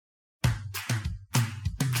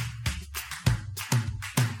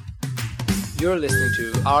You're listening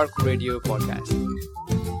to ARC Radio Podcast.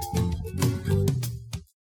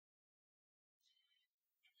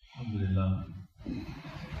 Alhamdulillah.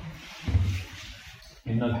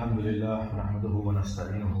 إن الحمد لله نحمده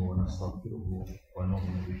ونستعينه ونستغفره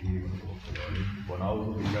ونؤمن به ونتوكل عليه ونعوذ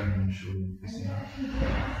بالله من شرور أنفسنا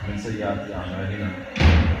ومن سيئات أعمالنا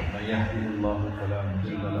من يهده الله فلا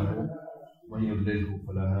مضل له ومن يضلله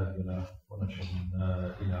فلا هادي له ونشهد أن لا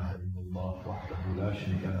إله إلا الله وحده لا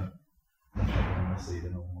شريك له ونشهد أن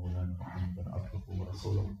سيدنا ومولانا محمدا عبده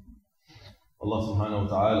ورسوله. Allah subhanahu wa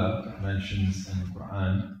ta'ala mentions in the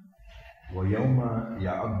Quran, وَيَوْمَ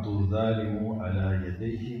يَعَضُّ الظَّالِمُ عَلَى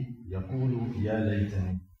يَدَيْهِ يَقُولُ يَا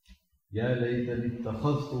لَيْتَنِي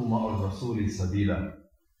اتَّخَذْتُ مَعَ الرَّسُولِ سَبِيلًا.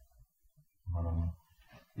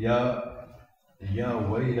 يا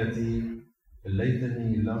ويلتي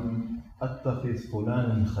ليتني لم أتخذ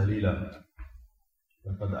فلانا خليلا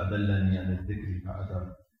لقد أضلني عن الذكر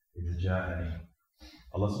بعد إذ جاءني.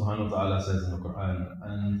 Allah subhanahu wa ta'ala says in the Quran,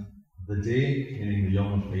 and the day, meaning the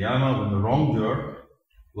Yawm al-Qiyamah, when the wrongdoer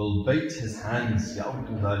will bite his hands, so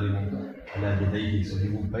he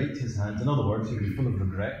will bite his hands. In other words, he will be full of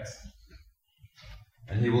regret.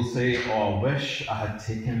 And he will say, oh, I wish I had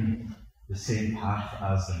taken the same path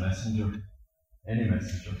as the messenger, any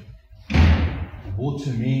messenger. Woe to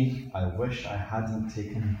me, I wish I hadn't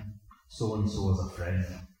taken so-and-so as a friend.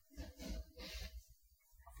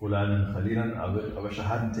 Fulan Khalilan, I wish I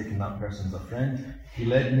hadn't taken that person as a friend. He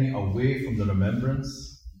led me away from the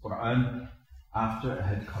remembrance, Quran, after it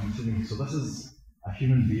had come to me. So this is a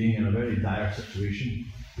human being in a very dire situation.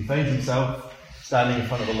 He finds himself standing in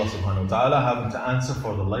front of Allah subhanahu wa ta'ala, having to answer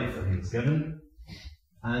for the life that he was given,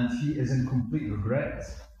 and he is in complete regret.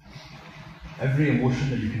 Every emotion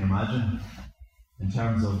that you can imagine, in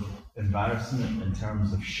terms of embarrassment, in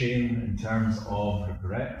terms of shame, in terms of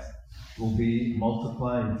regret, will be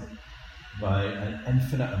multiplied by an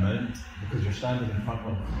infinite amount, because you're standing in front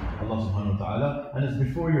of Allah subhanahu wa ta'ala, and it's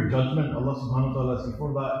before your judgment. Allah subhanahu wa ta'ala is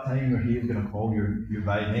before that time where He is going to call you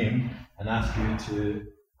by name and ask you to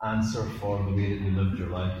answer for the way that you lived your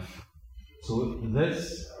life. So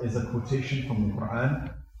this is a quotation from the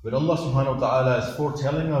Quran, where Allah subhanahu wa ta'ala is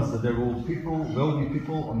foretelling us that there will be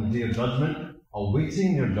people on the day of judgment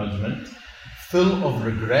awaiting their judgment, full of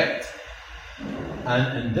regret.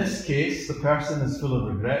 And in this case, the person is full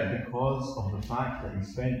of regret because of the fact that he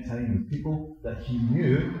spent time with people that he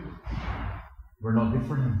knew were not good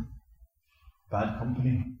for him. Bad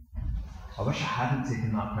company. I wish I hadn't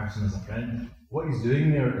taken that person as a friend. What he's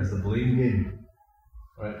doing there is the blame game.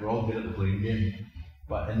 Right? We're all good at the blame game.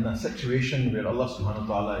 But in a situation where Allah subhanahu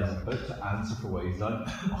wa ta'ala is about to answer for what he's done,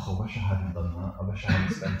 oh, I wish I hadn't done that. I wish I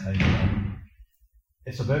hadn't spent time with him.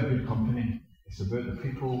 It's about good company. It's about the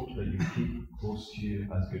people that you keep close to you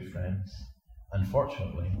as good friends.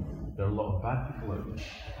 Unfortunately, there are a lot of bad people out there.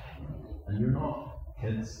 And you're not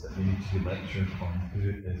kids that you need to be lectured on who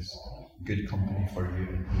is good company for you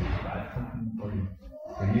and who is bad company for you.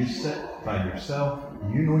 When you sit by yourself,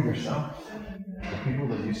 you know yourself, the people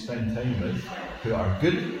that you spend time with, who are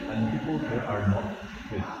good and people who are not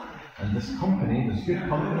good. And this company, this good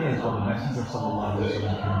company, is what the Messenger sallallahu alaihi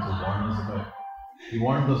wasallam came to warn us about. He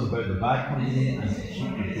warned us about the bad company and to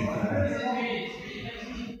keep the good company.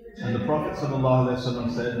 And the Prophet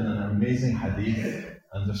ﷺ said in an amazing hadith,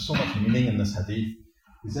 and there's so much meaning in this hadith,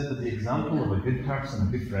 he said that the example of a good person,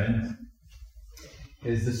 a good friend,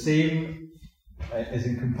 is the same, is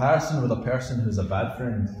in comparison with a person who's a bad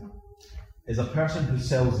friend, is a person who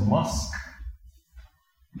sells musk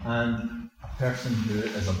and a person who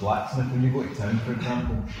is a blacksmith. When you go to town, for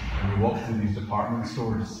example, and you walk through these department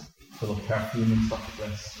stores full of perfume and stuff like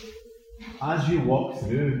this, as you walk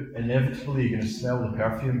through, inevitably you're going to smell the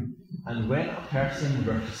perfume. And when if a person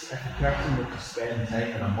were to spend time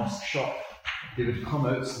in a musk shop, they would come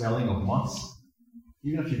out smelling of musk.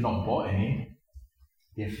 Even if you've not bought any,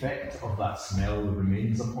 the effect of that smell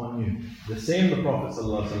remains upon you. The same, the Prophet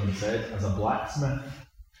ﷺ said, as a blacksmith.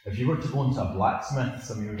 If you were to go into a blacksmith,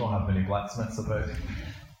 I mean, we don't have many blacksmiths about,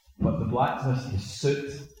 but the blacksmith, the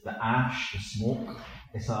soot, the ash, the smoke,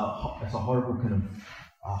 it's a horrible kind of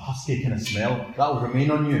a husky kind of smell that will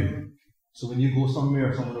remain on you. So when you go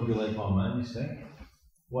somewhere, someone will be like, "Oh man, you stink."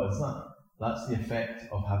 What is that? That's the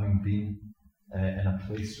effect of having been in a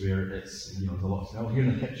place where it's, there's a lot of smell. Here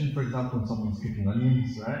in the kitchen, for example, when someone's cooking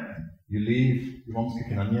onions, right? You leave, your mom's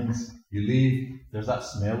cooking onions. You leave, there's that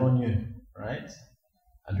smell on you, right?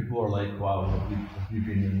 And people are like, "Wow, have you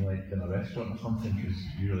been in a restaurant or something because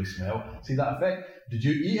you really smell?" See that effect? Did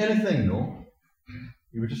you eat anything? No.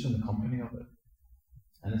 You were just in the company of it.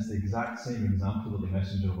 And it's the exact same example that the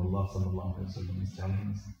Messenger of Allah sallallahu alaihi wasallam is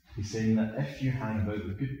telling us. He's saying that if you hang about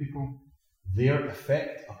with good people, their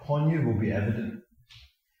effect upon you will be evident.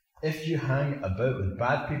 If you hang about with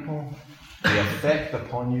bad people, the effect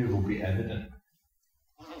upon you will be evident.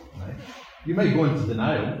 Right? You might go into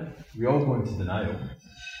denial. We all go into denial.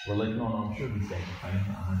 We're like, no, I'm sure these guys are fine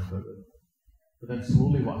that I hang about with. But then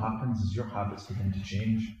slowly what happens is your habits begin to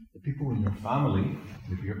change. The people in your family,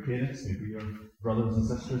 maybe your parents, maybe your brothers and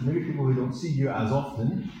sisters, maybe people who don't see you as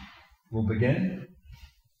often, will begin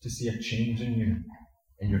to see a change in you,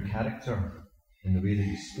 in your character, in the way that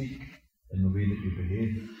you speak, in the way that you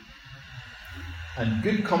behave. And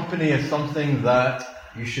good company is something that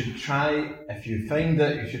you should try, if you find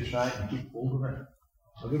it, you should try and keep hold of it.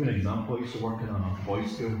 I'll give you an example. I used to work in a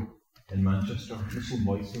boys' school in Manchester, Muslim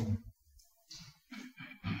boys' school.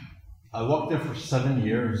 I worked there for 7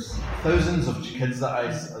 years. Thousands of kids that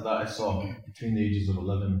I saw between the ages of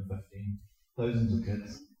 11 and 15. Thousands of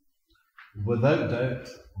kids. Without doubt,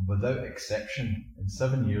 without exception, in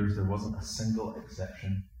 7 years there wasn't a single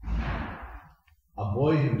exception. A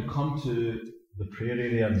boy who would come to the prayer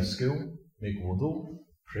area in the school, make wudu,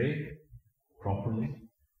 pray properly,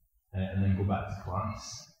 and then go back to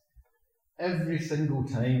class. Every single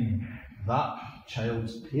time that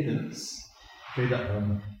child's parents prayed at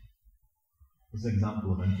home. It's an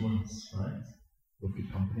example of influence, right? With good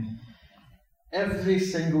company. Every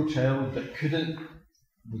single child that couldn't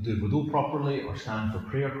do wudu properly, or stand for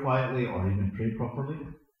prayer quietly, or even pray properly,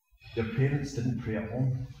 their parents didn't pray at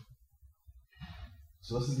home.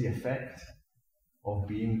 So this is the effect of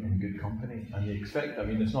being in good company. And the effect,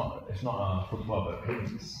 it's not a khutbah about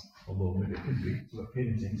parents, although maybe it could be. It's about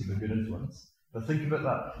parenting, it's about good influence. But think about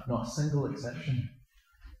that, not a single exception.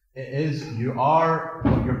 It is, you are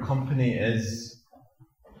what your company is.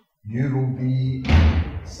 You will be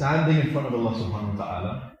standing in front of Allah subhanahu wa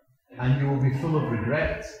ta'ala, and you will be full of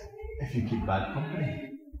regret if you keep bad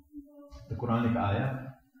company. The Quranic ayah,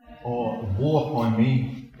 or woe upon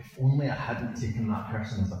me, if only I hadn't taken that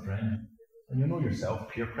person as a friend. And you know yourself,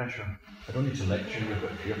 peer pressure. I don't need to lecture you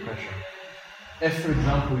about peer pressure. If, for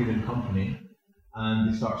example, you're in company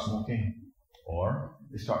and they start smoking, or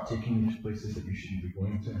they start taking you to places that you shouldn't be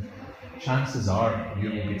going to, chances are you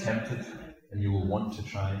will be tempted and you will want to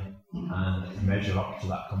try and measure up to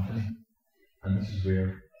that company. And this is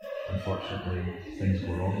where, unfortunately, things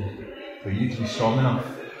go wrong. But you need to be strong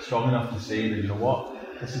enough to say that, you know what,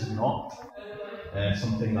 this is not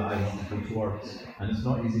something that I want to go towards. And it's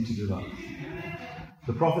not easy to do that.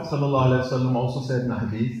 The Prophet ﷺ also said in a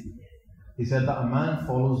hadith, he said that a man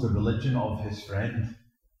follows the religion of his friend.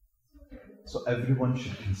 So everyone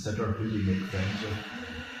should consider who they make friends with.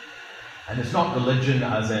 And it's not religion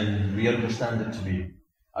as in we understand it to be.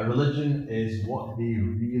 A religion is what they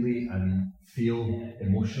really feel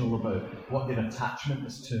emotional about, what their attachment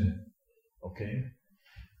is to. Okay?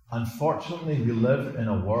 Unfortunately, we live in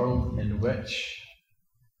a world in which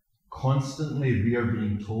constantly we are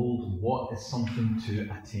being told what is something to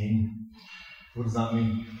attain. What does that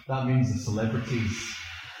mean? That means the celebrities,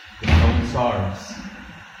 the film stars,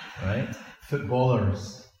 right?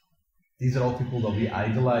 Footballers. These are all people that we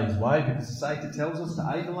idolize. Why? Because society tells us to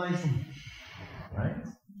idolize them. Right?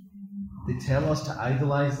 They tell us to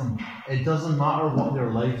idolize them. It doesn't matter what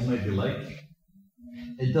their lives might be like.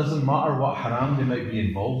 It doesn't matter what haram they might be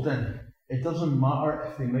involved in. It doesn't matter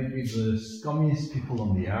if they might be the scummiest people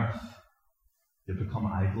on the earth. They become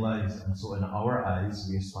idolized. And so in our eyes,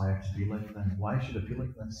 we aspire to be like them. Why should it be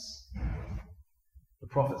like this? The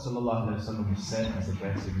Prophet ﷺ was set as the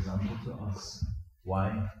best example to us.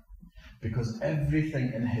 Why? Because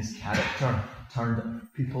everything in his character turned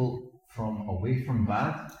people from away from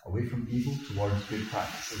bad, away from evil, towards good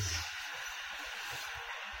practices.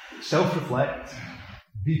 Self-reflect.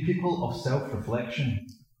 Be people of self-reflection.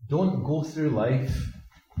 Don't go through life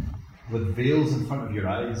with veils in front of your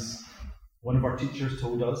eyes. One of our teachers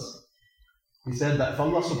told us, he said that if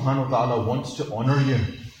Allah subhanahu wa ta'ala wants to honor you,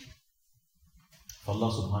 if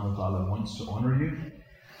Allah subhanahu wa ta'ala wants to honor you,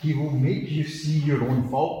 He will make you see your own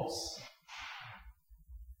faults.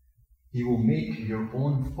 He will make your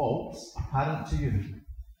own faults apparent to you.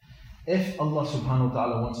 If Allah subhanahu wa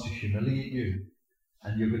ta'ala wants to humiliate you,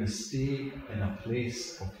 and you're going to stay in a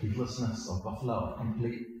place of heedlessness, of ghafla, of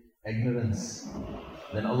complete ignorance,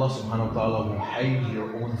 then Allah subhanahu wa ta'ala will hide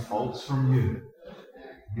your own faults from you.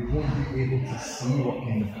 You won't be able to see what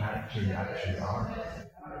kind of character you actually are.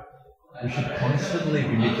 We should constantly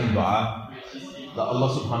be making dua that Allah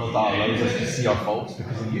subhanahu wa ta'ala allows us to see our faults,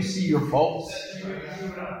 because if you see your faults,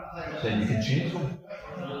 then you can change them.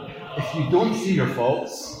 If you don't see your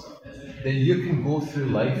faults, then you can go through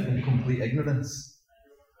life in complete ignorance.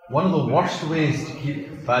 One of the worst ways to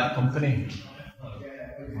keep bad company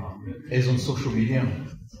is on social media.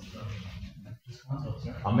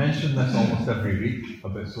 I mention this almost every week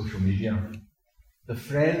about social media. The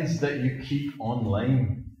friends that you keep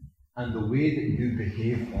online and the way that you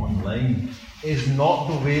behave online is not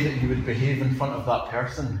the way that you would behave in front of that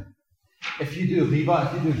person. If you do riba,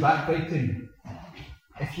 if you do backbiting,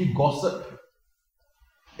 if you gossip,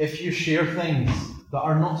 if you share things that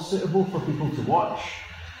are not suitable for people to watch,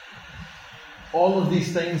 all of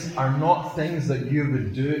these things are not things that you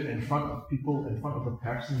would do in front of people, in front of the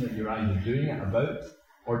person that you're either doing it about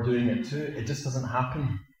or doing it to. It just doesn't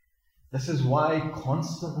happen. This is why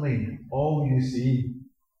constantly all you see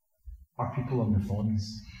are people on their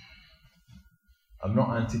phones. I'm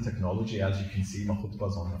not anti-technology, as you can see, my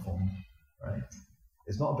khutbah's on the phone, right?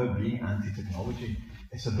 It's not about being anti-technology.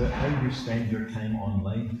 It's about how you spend your time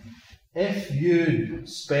online. If you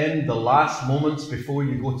spend the last moments before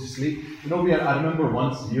you go to sleep, I remember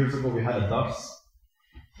once, years ago, we had a dars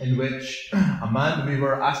in which we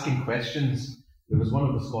were asking questions. There was one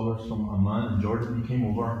of the scholars from Amman in Jordan. He came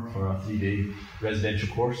over for a 3-day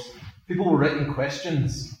residential course. People were writing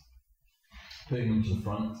questions, putting them to the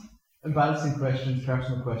front. Embarrassing questions,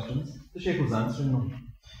 personal questions. The Sheikh was answering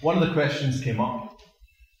them. One of the questions came up,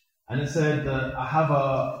 and it said, I have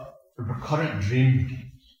a recurrent dream.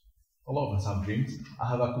 A lot of us have dreams. I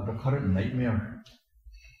have a recurrent nightmare.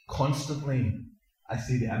 Constantly, I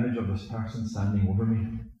see the image of this person standing over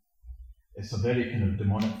me. It's a very kind of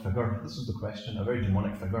demonic figure. This was the question, a very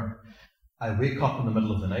demonic figure. I wake up in the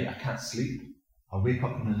middle of the night, I can't sleep. I wake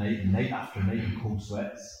up in the night after night in cold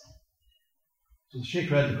sweats. So the Sheikh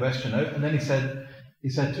read the question out, and then he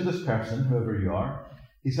said to this person, whoever you are,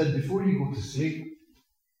 he said, before you go to sleep,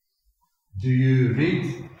 do you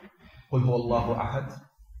read قُلْ هُوَ اللَّهُ أَحَدٌ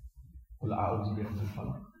قُلْ أَعُوذُ بِرَبِّ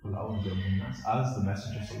الْفَلَقِ قُلْ أَعُوذُ بِرَبِّ النَّاسِ, as the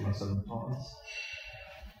Messenger ﷺ taught us?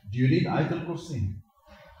 Do you read Ayatul Kursi?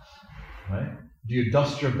 Right? Do you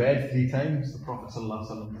dust your bed 3 times? The Prophet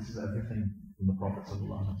ﷺ, this is everything from the Prophet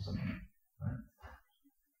ﷺ. Right?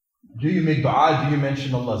 Do you make dua? Do you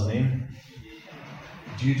mention Allah's name?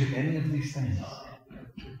 Do you do any of these things?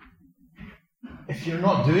 If you're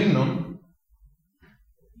not doing them,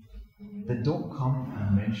 then don't come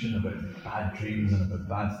and mention about bad dreams and about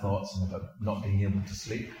bad thoughts and about not being able to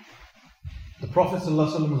sleep. The Prophet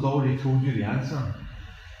ﷺ has already told you the answer.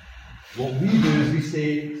 What we do is we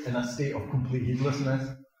stay in a state of complete heedlessness.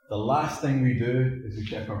 The last thing we do is we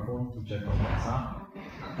check our phones, we check our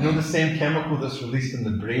WhatsApp. The same chemical that's released in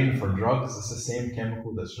the brain for drugs, it's the same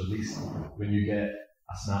chemical that's released when you get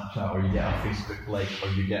a Snapchat or you get a Facebook like or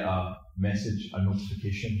you get a message, a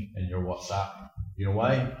notification in your WhatsApp. You know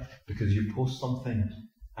why? Because you post something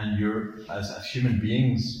and you're, as human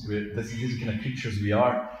beings, these kind of creatures we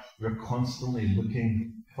are, we're constantly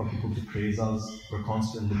looking for people to praise us. We're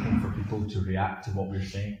constantly looking for people to react to what we're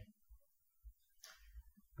saying.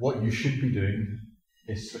 What you should be doing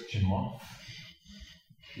is switching off.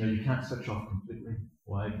 Now, you can't switch off completely.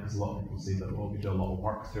 Why? Because a lot of people say that, we do a lot of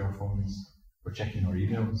work through our phones. We're checking our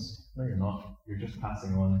emails. No, you're not. You're just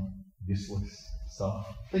passing on useless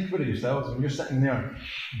stuff. Think about it yourselves. When you're sitting there,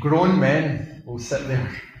 grown men will sit there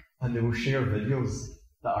and they will share videos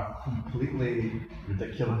that are completely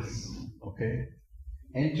ridiculous. Okay?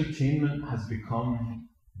 Entertainment has become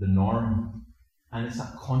the norm, and it's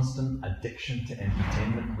a constant addiction to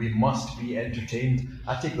entertainment. We must be entertained.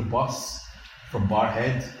 I take the bus from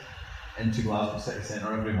Barhead into Glasgow City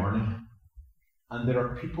Centre every morning, and there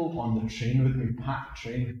are people on the train with me, packed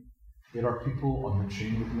train. There are people on the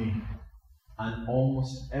train with me, and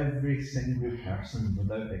almost every single person,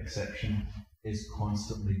 without exception, is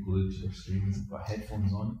constantly glued to their screens. They've got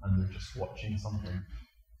headphones on, and they're just watching something.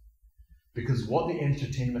 Because what the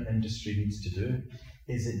entertainment industry needs to do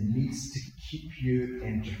is it needs to keep you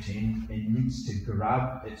entertained. It needs to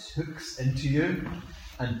grab its hooks into you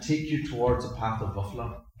and take you towards a path of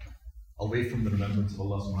ghafla, away from the remembrance of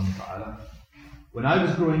Allah subhanahu wa ta'ala. When I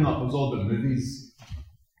was growing up, it was all about movies.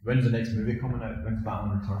 When's the next movie coming out? When's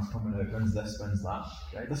Batman Returns coming out? When's this? When's that?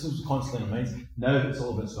 Right? This was constantly in my mind. Now it's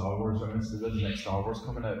all about Star Wars. When's the next Star Wars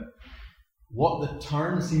coming out? What the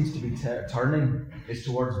turn seems to be turning is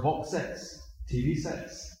towards box sets, TV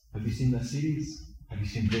sets. Have you seen this series? Have you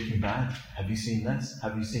seen Breaking Bad? Have you seen this?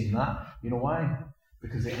 Have you seen that? You know why?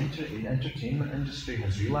 Because the entertainment industry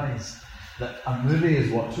has realised that a movie is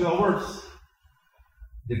 2 hours?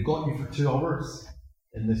 They've got you for 2 hours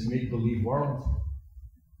in this make-believe world.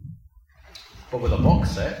 But with a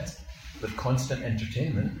box set, with constant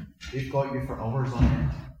entertainment, they've got you for hours on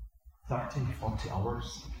end. 30, 40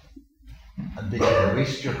 hours. And they can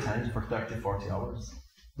waste your time for 30, 40 hours.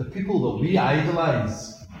 The people that we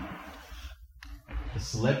idolise, the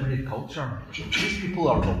celebrity culture, these people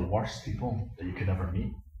are the worst people that you could ever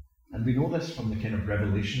meet. And we know this from the kind of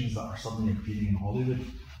revelations that are suddenly appearing in Hollywood.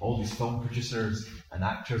 All these film producers and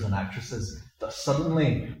actors and actresses that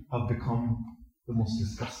suddenly have become the most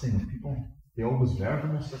disgusting of people. They always were the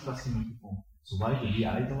most disgusting of people. So why do we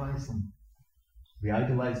idolize them? We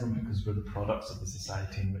idolize them because we're the products of the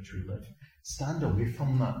society in which we live. Stand away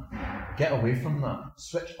from that. Get away from that.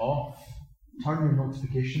 Switch off. Turn your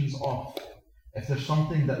notifications off. If there's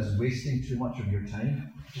something that is wasting too much of your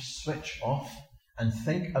time, just switch off and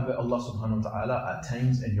think about Allah subhanahu wa ta'ala at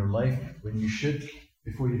times in your life when you should,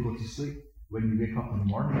 before you go to sleep, when you wake up in the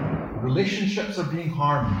morning. Relationships are being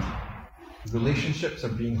harmed. Relationships are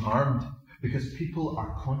being harmed because people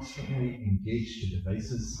are constantly engaged to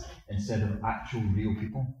devices instead of actual real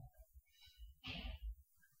people.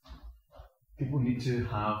 People need to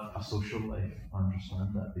have a social life. I understand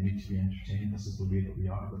that. They need to be entertained. This is the way that we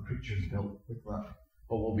are. We're creatures built with that.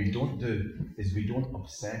 But what we don't do is we don't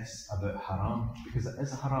obsess about haram, because it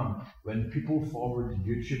is haram. When people forward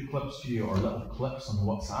YouTube clips to you or little clips on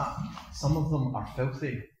WhatsApp, some of them are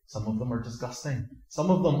filthy, some of them are disgusting,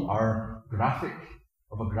 some of them are graphic,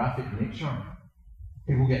 of a graphic nature.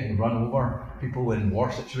 People getting run over, people in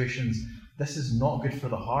war situations. This is not good for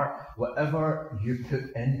the heart. Whatever you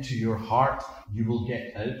put into your heart, you will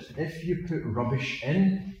get out. If you put rubbish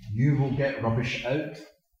in, you will get rubbish out.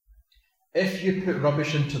 If you put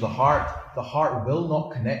rubbish into the heart will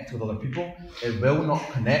not connect with other people. It will not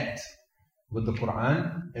connect with the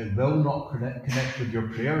Quran. It will not connect with your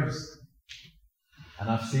prayers. And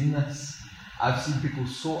I've seen this. I've seen people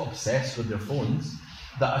so obsessed with their phones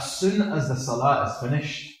that as soon as the salah is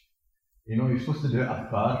finished, you know, you're supposed to do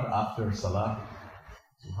adhkar after salah.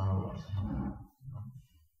 SubhanAllah, SubhanAllah.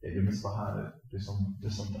 Get your misbah, do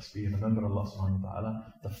some tasbih, remember Allah subhanahu wa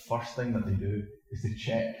ta'ala. The first thing that they do is to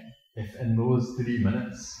check if in those 3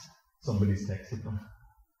 minutes somebody's texted them.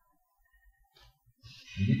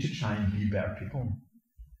 You need to try and be better people,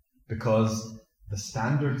 because the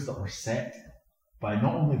standards that were set by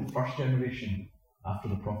not only the first generation after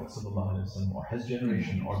the Prophet ﷺ, or his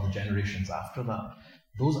generation, or the generations after that,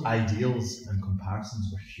 those ideals and comparisons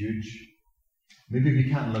were huge. Maybe we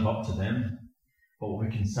can't live up to them, but what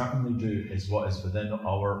we can certainly do is what is within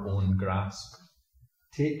our own grasp.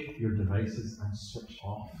 Take your devices and switch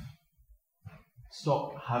off.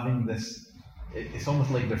 Stop having this. It's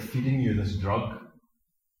almost like they're feeding you this drug.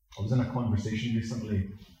 I was in a conversation recently,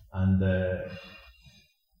 and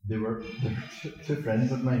they were two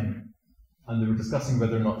friends of mine, and they were discussing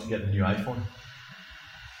whether or not to get the new iPhone.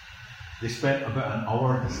 They spent about an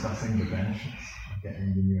hour discussing the benefits of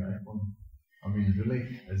getting the new iPhone. I mean,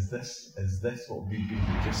 really, is this what we've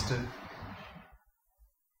been reduced to?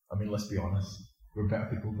 I mean, let's be honest. We're better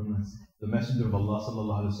people than this. The Messenger of Allah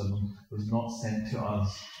ﷺ was not sent to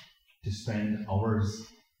us to spend hours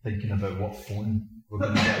thinking about what phone we're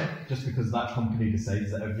going to get, just because that company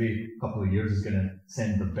decides that every couple of years is going to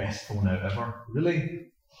send the best phone out ever.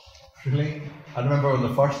 Really? Really? I remember when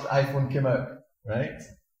the first iPhone came out, right?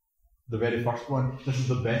 The very first one. This is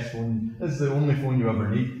the best phone. This is the only phone you ever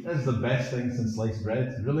need. This is the best thing since sliced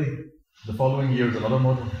bread. Really? The following year is another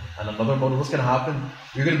model and another model. What's going to happen?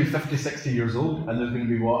 You're going to be 50, 60 years old, and there's going to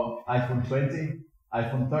be what? iPhone 20,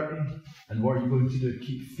 iPhone 30. And what are you going to do?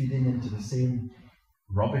 Keep feeding into the same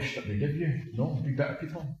rubbish that they give you? No, be better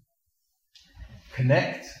people.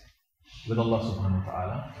 Connect with Allah subhanahu wa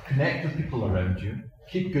ta'ala. Connect with people around you.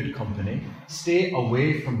 Keep good company. Stay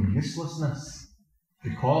away from uselessness,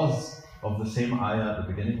 because of the same ayah at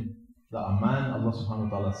the beginning, that a man, Allah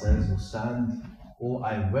subhanahu wa ta'ala says, will stand, oh,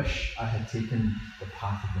 I wish I had taken the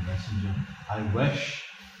path of the messenger. I wish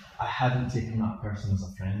I hadn't taken that person as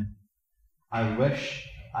a friend. I wish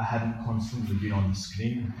I hadn't constantly been on the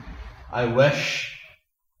screen. I wish,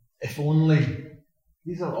 if only.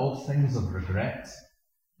 These are all things of regret.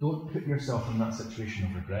 Don't put yourself in that situation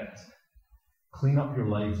of regret. Clean up your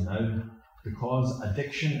lives now, because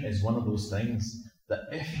addiction is one of those things that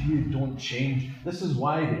if you don't change, this is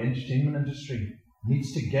why the entertainment industry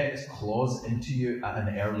needs to get its claws into you at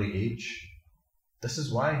an early age. This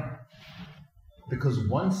is why. Because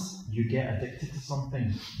once you get addicted to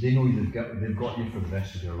something, they know they've got you for the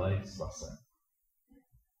rest of your lives. That's it.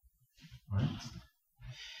 Right?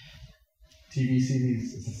 TV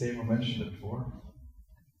series, it's the same, I mentioned it before.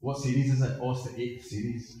 What series is it? Oh, it's the 8th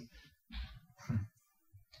series.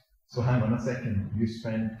 So hang on a second, you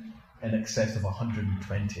spent in excess of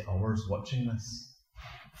 120 hours watching this.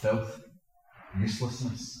 Filth,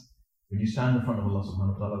 uselessness. When you stand in front of Allah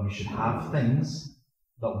subhanahu wa ta'ala, we should have things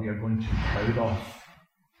that we are going to be proud of,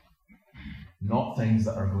 not things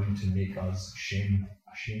that are going to make us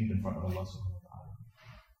ashamed in front of Allah subhanahu wa ta'ala.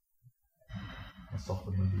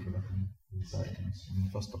 نستغفر لي ولكم ولسائر المسلمين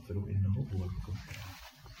فاستغفروه إنه هو الغفور الرحيم.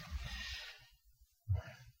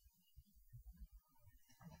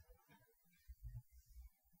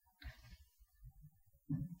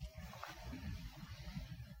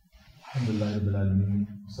 الحمد لله رب العالمين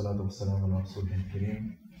والصلاة والسلام على رسوله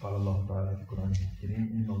الكريم. قال الله تعالى في قرآنه الكريم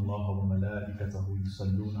إن الله وملائكته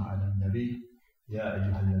يصلون على النبي يا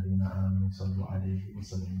أيها الذين آمنوا صلوا عليه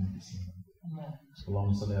وسلموا تسليما.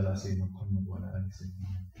 اللهم صل على سيدنا محمد وعلى آل سيدنا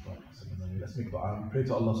محمد. Let's make dua. We pray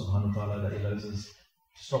to Allah subhanahu wa ta'ala that He allows us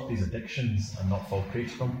to stop these addictions and not fall prey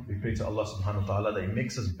to them. We pray to Allah subhanahu wa ta'ala that He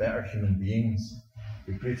makes us better human beings.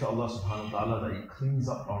 We pray to Allah subhanahu wa ta'ala that He cleans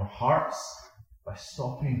up our hearts by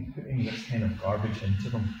stopping putting this kind of garbage into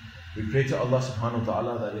them. We pray to Allah subhanahu wa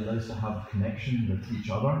ta'ala that He allows us to have connection with each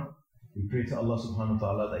other. We pray to Allah subhanahu wa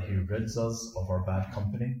ta'ala that He rids us of our bad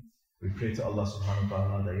company. We pray to Allah subhanahu wa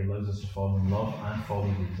ta'ala that He allows us to fall in love and follow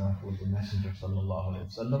the example of the Messenger sallallahu alayhi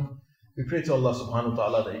wa sallam. We pray to Allah subhanahu wa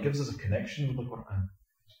ta'ala that He gives us a connection with the Quran.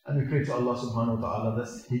 And we pray to Allah subhanahu wa ta'ala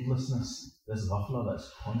this heedlessness, this ghafla that's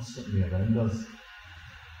constantly around us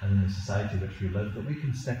and in the society which we live, that we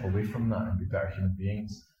can step away from that and be better human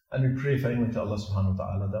beings. And we pray finally to Allah subhanahu wa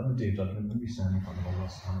ta'ala that on the day of judgment, when we stand in front of Allah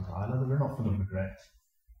subhanahu wa ta'ala, that we're not full of regret,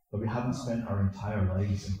 that we haven't spent our entire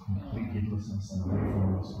lives in complete heedlessness and away from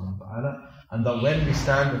Allah subhanahu wa ta'ala, and that when we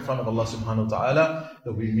stand in front of Allah subhanahu wa ta'ala,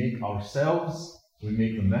 that we make ourselves, we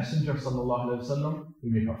make the Messenger sallallahu alayhi wa sallam, we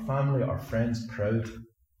make our family, our friends proud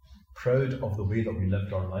of the way that we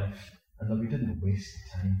lived our life, and that we didn't waste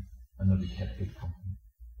time, and that we kept good company.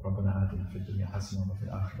 ربنا آتنا في الدنيا حسنة وفي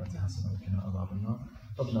الآخرة حسنة وقنا عذاب النار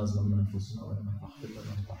ربنا ظلمنا أنفسنا وإن لم تغفر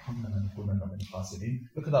لنا وترحمنا لنكونن من الخاسرين.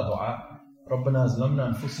 Look at that dua. ربنا ظلمنا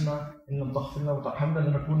أنفسنا إن لم تغفر لنا وترحمنا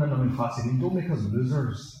لنكونن من الخاسرين. Don't make us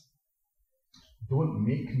losers. Don't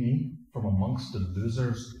make me from amongst the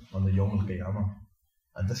losers on the Yawm al-Qiyamah.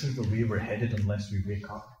 And this is the way we're headed unless we wake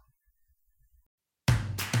up.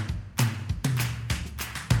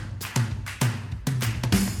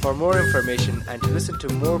 For more information and to listen to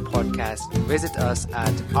more podcasts, visit us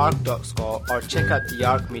at arc.score or check out the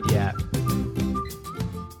Arc Media app.